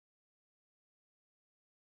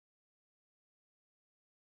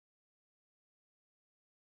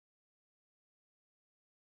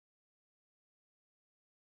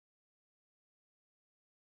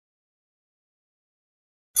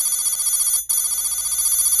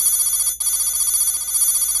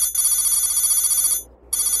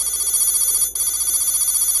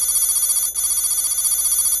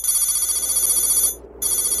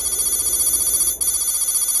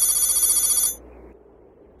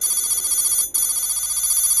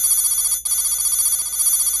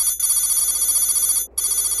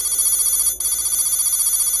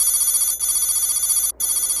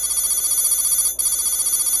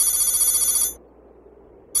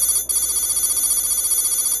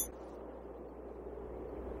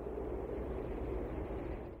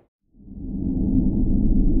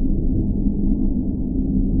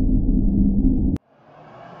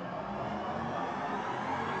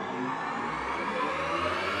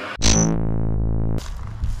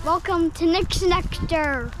Welcome to Nick's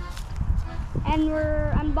Nectar, and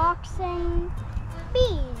we're unboxing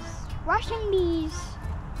bees, Russian bees,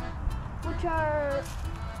 which are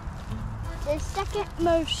the second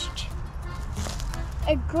most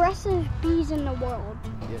aggressive bees in the world.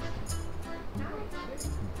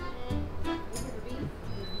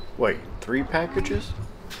 Wait, 3 packages?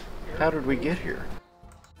 How did we get here?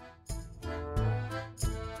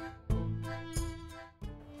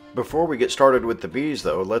 Before we get started with the bees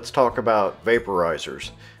though, let's talk about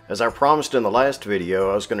vaporizers. As I promised in the last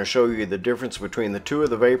video, I was going to show you the difference between the 2 of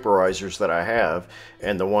the vaporizers that I have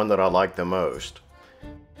and the one that I like the most.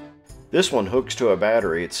 This one hooks to a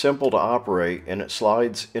battery, it's simple to operate, and it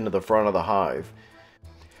slides into the front of the hive.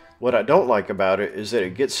 What I don't like about it is that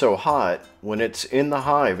it gets so hot, when it's in the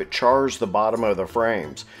hive it chars the bottom of the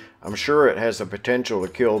frames. I'm sure it has the potential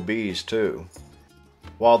to kill bees too.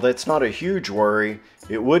 While that's not a huge worry,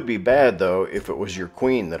 it would be bad though if it was your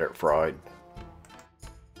queen that it fried.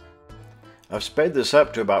 I've sped this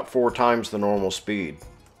up to about 4 times the normal speed.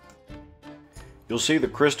 You'll see the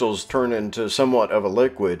crystals turn into somewhat of a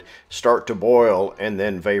liquid, start to boil, and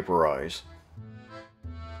then vaporize.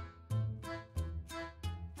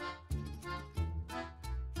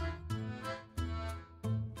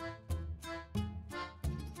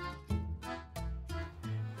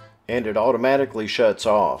 And it automatically shuts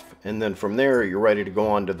off, and then from there you're ready to go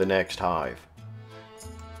on to the next hive.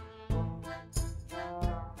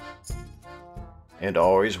 And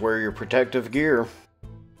always wear your protective gear.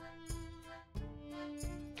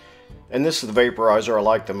 And this is the vaporizer I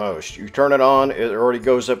like the most. You turn it on, it already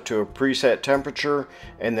goes up to a preset temperature,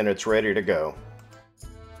 and then it's ready to go.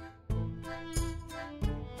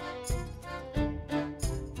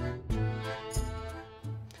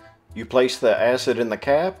 You place the acid in the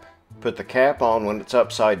cap. Put the cap on when it's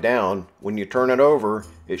upside down. When you turn it over,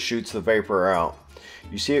 it shoots the vapor out.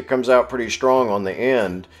 You see it comes out pretty strong on the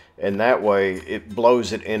end, and that way it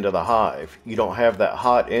blows it into the hive. You don't have that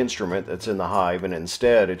hot instrument that's in the hive, and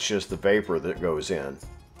instead it's just the vapor that goes in.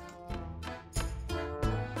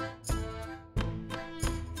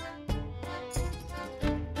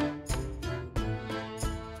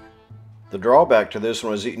 The drawback to this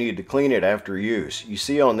one is that you need to clean it after use. You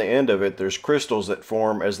see on the end of it there's crystals that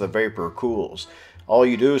form as the vapor cools. All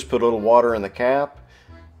you do is put a little water in the cap,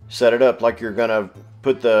 set it up like you're going to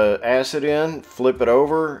put the acid in, flip it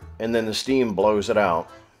over, and then the steam blows it out.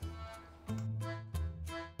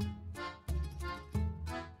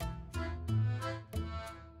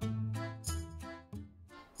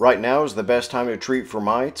 Right now is the best time to treat for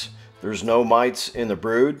mites. There's no mites in the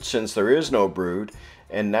brood since there is no brood,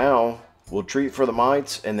 and now we'll treat for the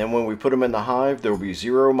mites, and then when we put them in the hive, there will be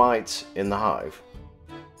 0 mites in the hive.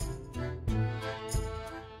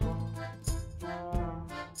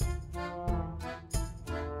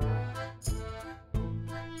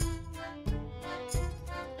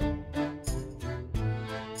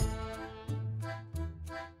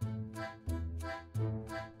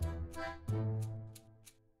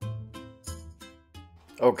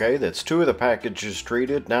 Okay, that's 2 of the packages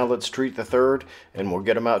treated. Now let's treat the 3rd, and we'll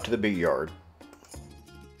get them out to the bee yard.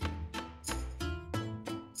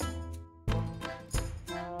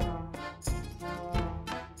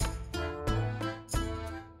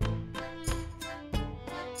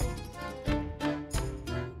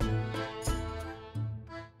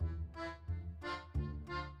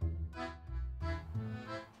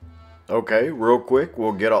 Okay, real quick,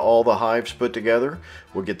 we'll get all the hives put together.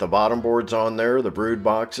 We'll get the bottom boards on there, the brood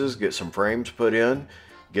boxes, get some frames put in,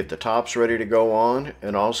 get the tops ready to go on,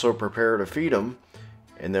 and also prepare to feed them,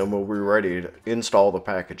 and then we'll be ready to install the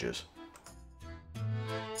packages.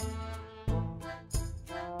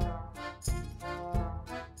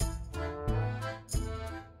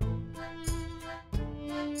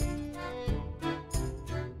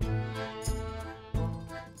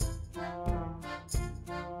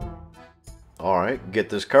 Alright,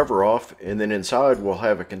 get this cover off, and then inside we'll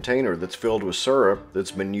have a container that's filled with syrup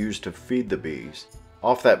that's been used to feed the bees.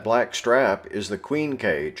 Off that black strap is the queen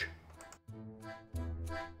cage.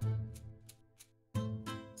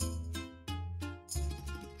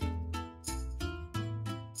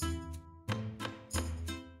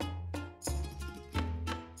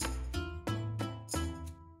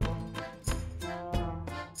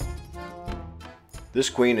 This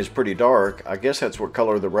queen is pretty dark. I guess that's what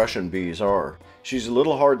color the Russian bees are. She's a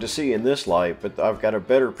little hard to see in this light, but I've got a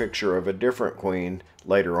better picture of a different queen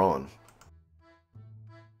later on.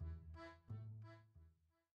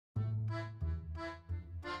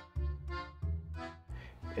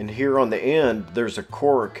 And here on the end, there's a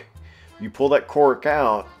cork You pull that cork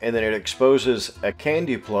out and then it exposes a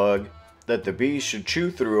candy plug that the bees should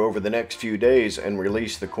chew through over the next few days and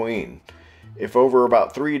release the queen. If over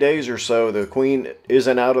about 3 days or so the queen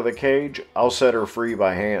isn't out of the cage, I'll set her free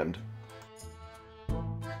by hand.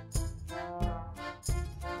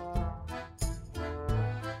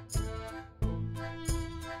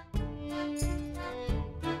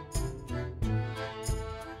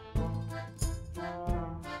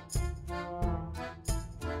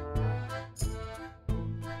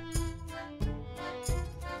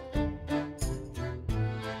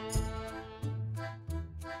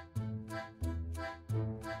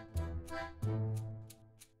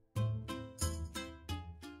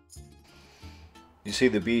 You see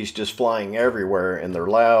the bees just flying everywhere, and they're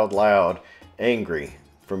loud, angry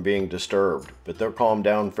from being disturbed. But they'll calm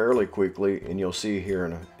down fairly quickly, and you'll see here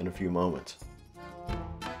in a few moments.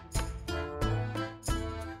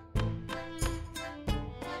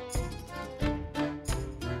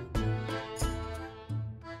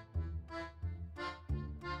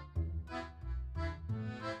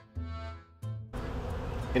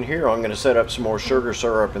 And here I'm going to set up some more sugar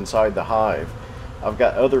syrup inside the hive. I've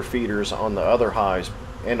got other feeders on the other hives,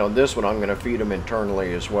 and on this one I'm going to feed them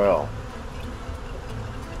internally as well.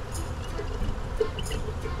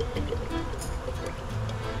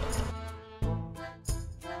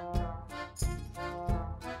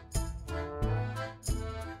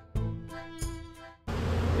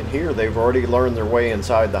 And here they've already learned their way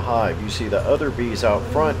inside the hive. You see the other bees out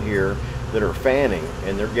front here that are fanning,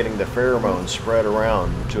 and they're getting the pheromones spread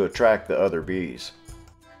around to attract the other bees.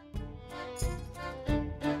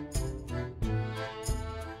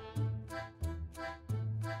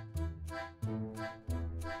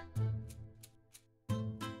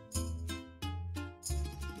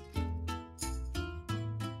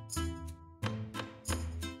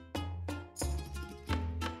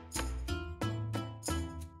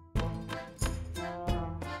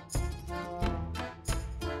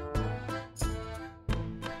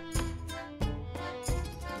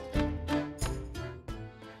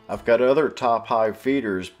 I've got other top hive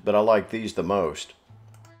feeders, but I like these the most.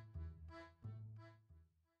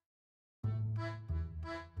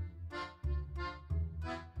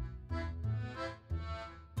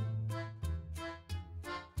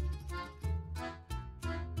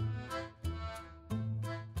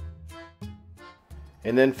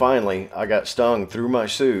 And then finally, I got stung through my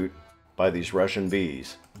suit by these Russian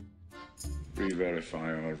bees. Re-verify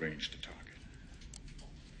or arrange the target.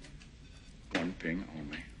 One ping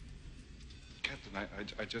only. Captain,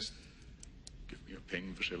 I just... Give me a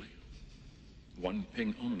ping, Vasily. One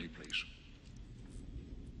ping only, please.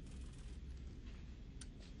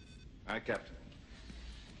 Aye, Captain.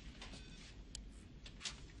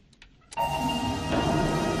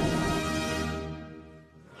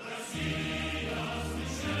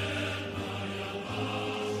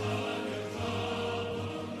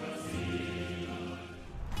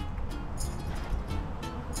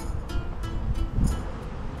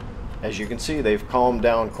 As you can see, they've calmed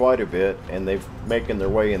down quite a bit, and they've making their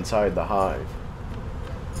way inside the hive.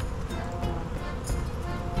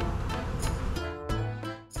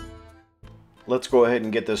 Let's go ahead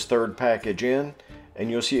and get this third package in, and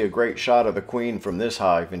you'll see a great shot of the queen from this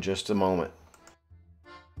hive in just a moment.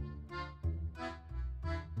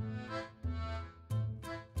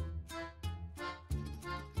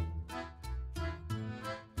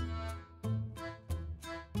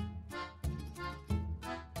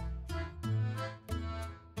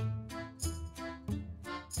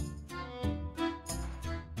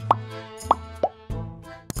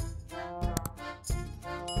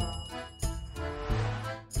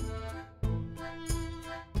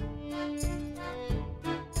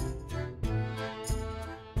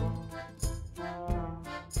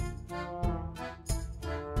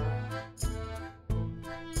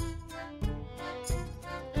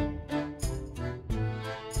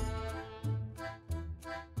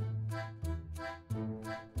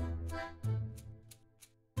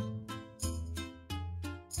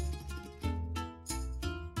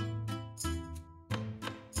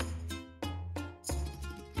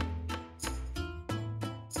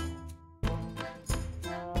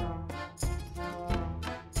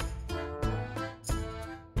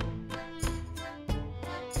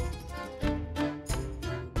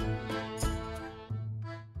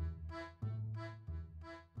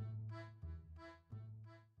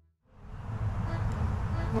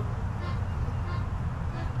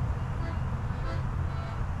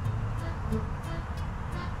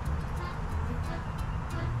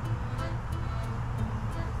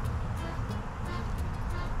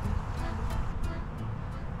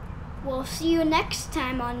 we'll see you next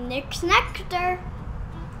time on Nick's Nectar.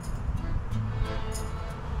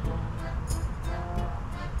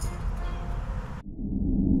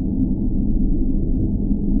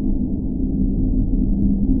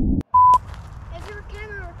 Is your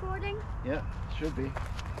camera recording? Yeah, should be.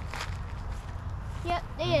 Yep,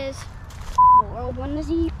 it is. Well, when is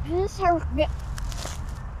he?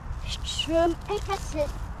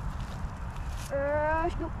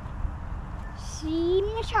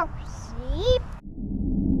 See,